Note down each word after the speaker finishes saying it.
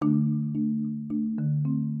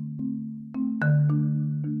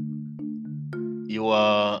You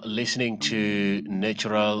are listening to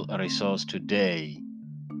Natural Resource Today,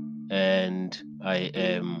 and I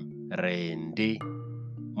am Randy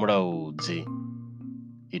Muraudzi.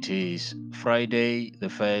 It is Friday, the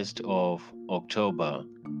 1st of October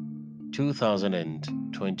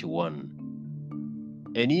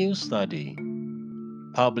 2021. A new study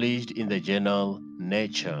published in the journal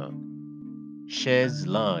Nature sheds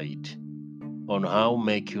light on how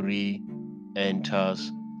mercury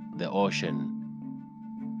enters the ocean.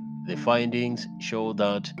 The findings show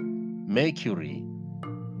that mercury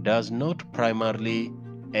does not primarily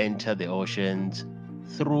enter the oceans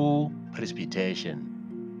through precipitation.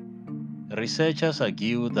 Researchers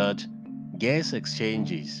argue that gas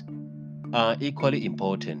exchanges are equally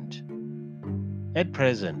important. At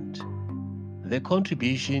present, the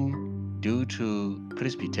contribution due to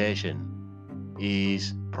precipitation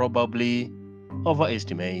is probably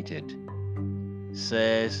overestimated,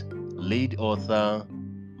 says lead author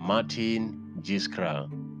Martin Giskra.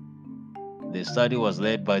 The study was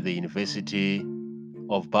led by the University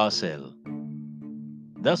of Basel.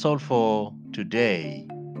 That's all for today.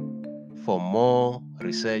 For more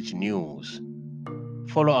research news,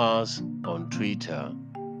 follow us on Twitter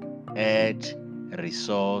at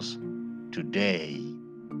Resource Today.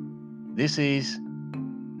 This is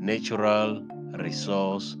Natural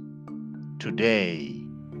Resource Today.